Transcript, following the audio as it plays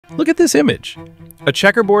Look at this image. A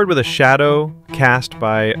checkerboard with a shadow cast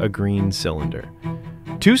by a green cylinder.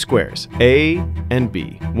 Two squares, A and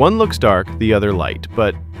B. One looks dark, the other light,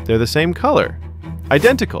 but they're the same color.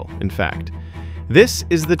 Identical, in fact. This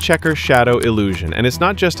is the checker shadow illusion, and it's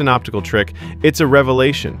not just an optical trick, it's a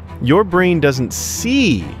revelation. Your brain doesn't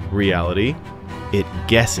see reality, it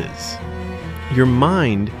guesses. Your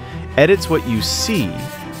mind edits what you see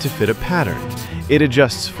to fit a pattern. It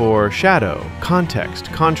adjusts for shadow, context,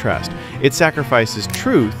 contrast. It sacrifices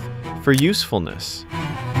truth for usefulness.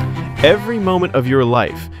 Every moment of your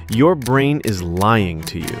life, your brain is lying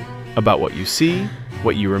to you about what you see,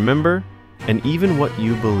 what you remember, and even what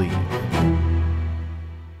you believe.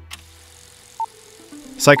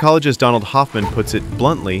 Psychologist Donald Hoffman puts it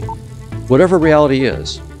bluntly, whatever reality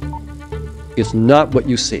is, it's not what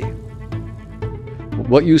you see.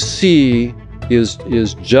 What you see is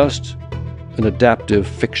just an adaptive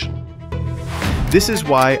fiction. This is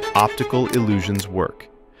why optical illusions work.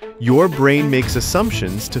 Your brain makes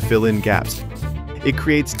assumptions to fill in gaps. It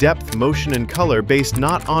creates depth, motion, and color based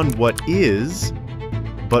not on what is,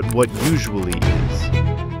 but what usually is.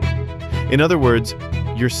 In other words,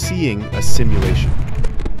 you're seeing a simulation.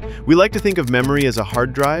 We like to think of memory as a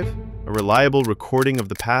hard drive, a reliable recording of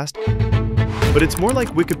the past, but it's more like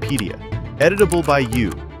Wikipedia, editable by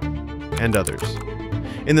you and others.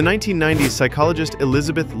 In the 1990s, psychologist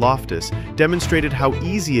Elizabeth Loftus demonstrated how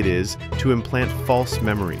easy it is to implant false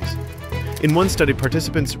memories. In one study,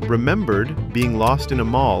 participants remembered being lost in a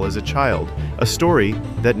mall as a child, a story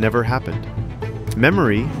that never happened.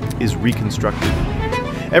 Memory is reconstructed.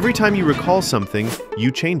 Every time you recall something,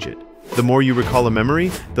 you change it. The more you recall a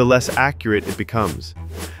memory, the less accurate it becomes.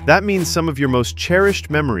 That means some of your most cherished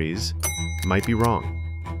memories might be wrong.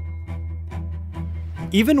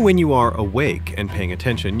 Even when you are awake and paying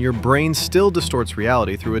attention, your brain still distorts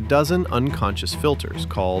reality through a dozen unconscious filters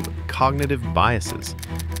called cognitive biases.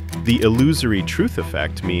 The illusory truth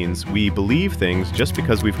effect means we believe things just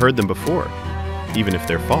because we've heard them before, even if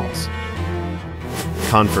they're false.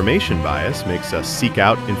 Confirmation bias makes us seek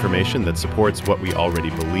out information that supports what we already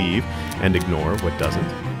believe and ignore what doesn't.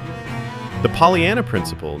 The Pollyanna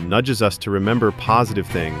principle nudges us to remember positive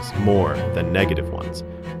things more than negative ones.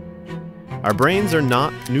 Our brains are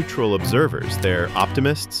not neutral observers. They're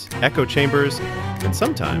optimists, echo chambers, and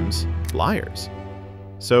sometimes liars.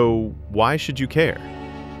 So why should you care?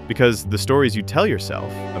 Because the stories you tell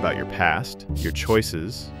yourself about your past, your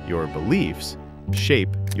choices, your beliefs, shape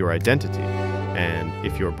your identity. And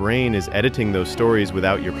if your brain is editing those stories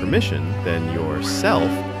without your permission, then your self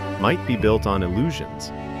might be built on illusions.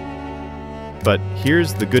 But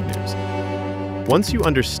here's the good news. Once you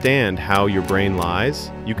understand how your brain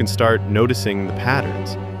lies, you can start noticing the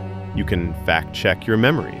patterns. You can fact-check your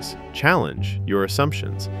memories, challenge your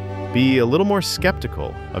assumptions, be a little more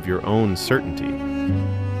skeptical of your own certainty.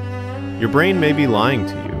 Your brain may be lying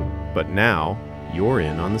to you, but now you're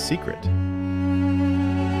in on the secret.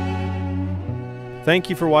 Thank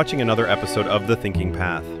you for watching another episode of The Thinking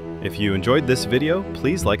Path. If you enjoyed this video,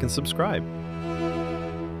 please like and subscribe.